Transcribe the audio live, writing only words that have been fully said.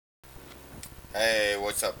Hey,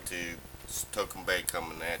 what's up, dude? It's tOkinBaY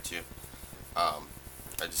coming at you. Um,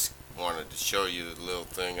 I just wanted to show you the little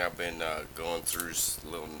thing I've been going through, a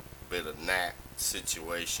little bit of gnat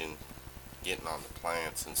situation, getting on the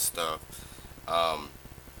plants and stuff. Um,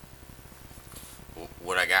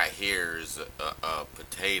 what I got here is a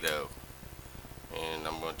potato, and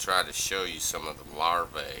I'm going to try to show you some of the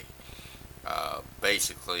larvae.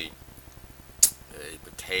 Basically, a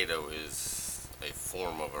potato is a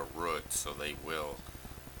form of a root, so they will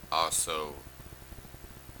also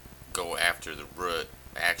go after the root.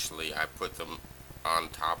 Actually, I put them on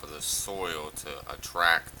top of the soil to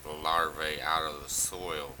attract the larvae out of the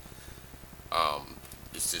soil.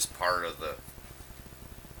 It's just part of the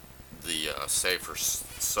safer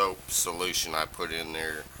soap solution I put in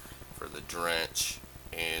there for the drench,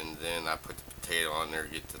 and then I put the potato on there to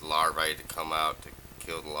get the larvae to come out to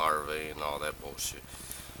kill the larvae and all that bullshit.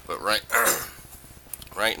 But right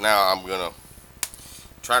now I'm gonna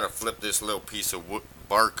try to flip this little piece of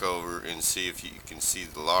bark over and see if you can see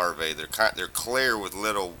the larvae. They're clear with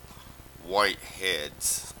little white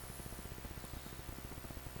heads.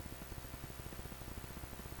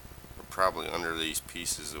 They're probably under these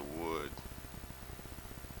pieces of wood.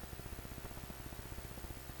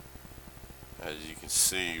 As you can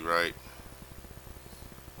see right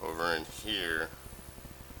over in here,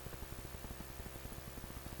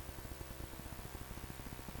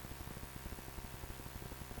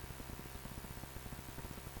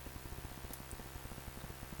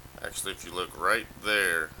 actually if you look right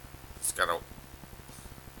there, it's got a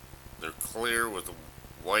they're clear with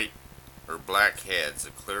white or black heads.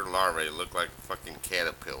 The clear larvae look like a fucking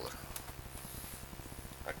caterpillar.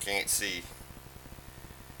 I can't see.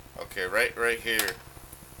 Okay, right here.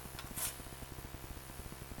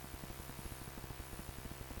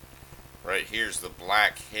 Right here's the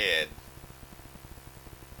black head,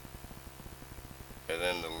 and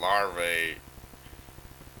then the larvae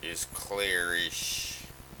is clearish,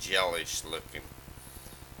 gelish looking.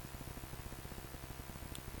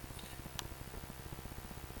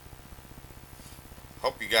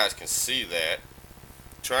 Hope you guys can see that.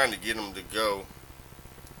 Trying to get them to go.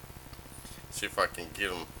 See if I can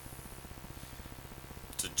get them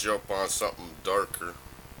to jump on something darker.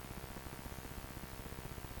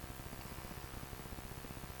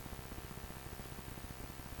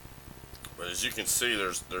 But as you can see,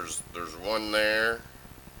 there's one there,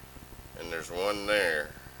 and there's one there,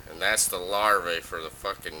 and that's the larvae for the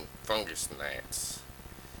fucking fungus gnats.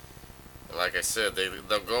 And like I said,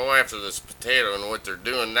 they'll go after this potato, and what they're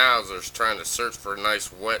doing now is they're trying to search for a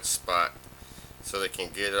nice wet spot so they can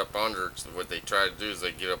get up under it. So what they try to do is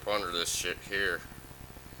they get up under this shit here,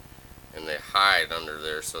 and they hide under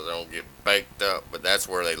there so they don't get baked up. But that's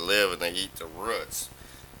where they live, and they eat the roots.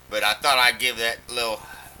 But I thought I'd give that little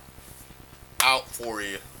out for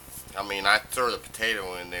you. I mean, I throw the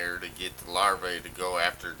potato in there to get the larvae to go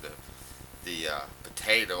after the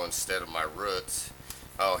potato instead of my roots.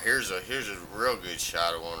 Oh, here's a real good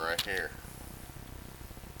shot of one right here.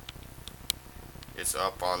 It's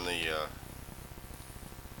up on the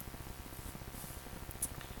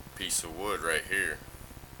piece of wood right here.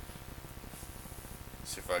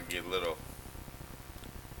 See if I can get a little.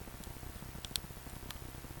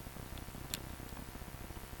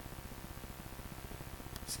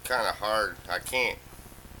 It's kind of hard. I can't.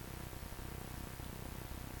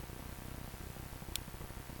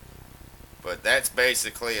 But that's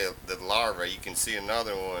basically the larva. You can see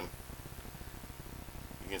another one.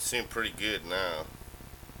 You can see them pretty good now.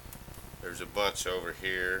 There's a bunch over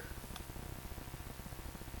here.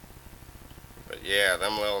 But yeah,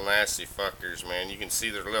 them little nasty fuckers, man. You can see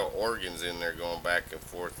their little organs in there going back and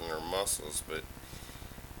forth in their muscles. But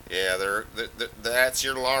yeah, that's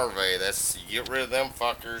your larvae. That's you get rid of them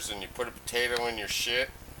fuckers and you put a potato in your shit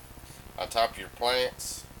on top of your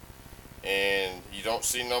plants, and you don't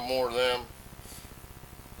see no more of them.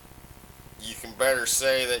 You can better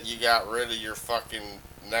say that you got rid of your fucking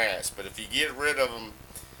gnats. But if you get rid of them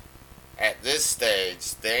at this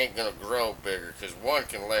stage, they ain't gonna grow bigger because one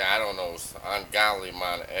can lay, I don't know, ungodly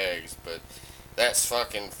amount of eggs. But that's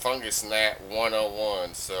fucking fungus gnat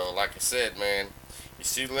 101. So like I said, man, you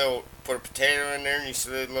see the little, put a potato in there and you see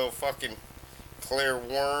the little fucking clear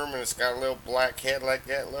worm and it's got a little black head like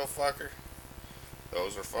that, little fucker.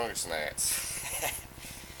 Those are fungus gnats.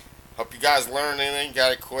 Hope you guys learned anything.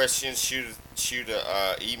 Got a question? Shoot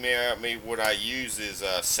a email at me. What I use is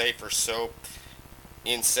Safer Soap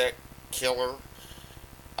Insect Killer.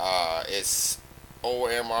 It's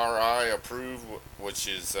OMRI approved, which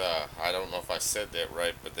is I don't know if I said that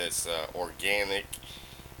right, but that's organic.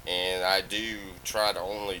 And I do try to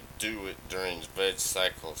only do it during veg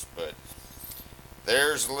cycles, but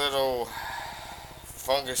There's little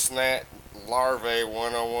fungus gnat larvae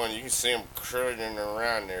 101. You can see them cruising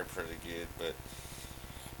around there pretty good.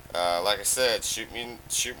 But like I said, shoot me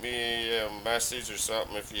a message or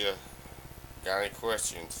something if you got any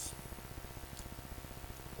questions.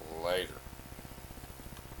 Later.